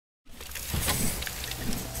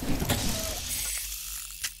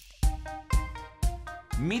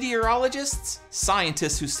Meteorologists,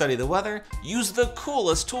 scientists who study the weather, use the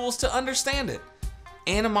coolest tools to understand it.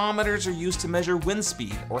 Anemometers are used to measure wind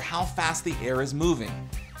speed or how fast the air is moving.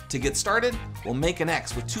 To get started, we'll make an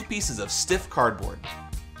X with 2 pieces of stiff cardboard.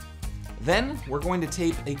 Then we're going to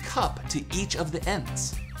tape a cup to each of the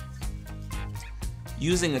ends.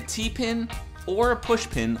 Using a T-pin or a push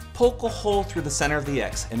pin, poke a hole through the center of the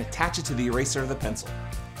X and attach it to the eraser of the pencil.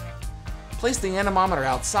 Place the anemometer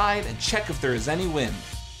outside and check if there is any wind.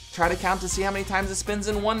 Try to count to see how many times it spins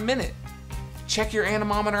in 1 minute. Check your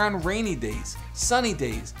anemometer on rainy days, sunny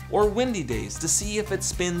days, or windy days to see if it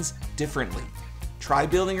spins differently. Try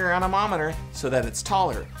building your anemometer so that it's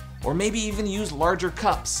taller, or maybe even use larger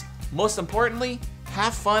cups. Most importantly,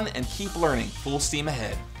 have fun and keep learning full steam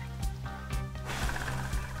ahead.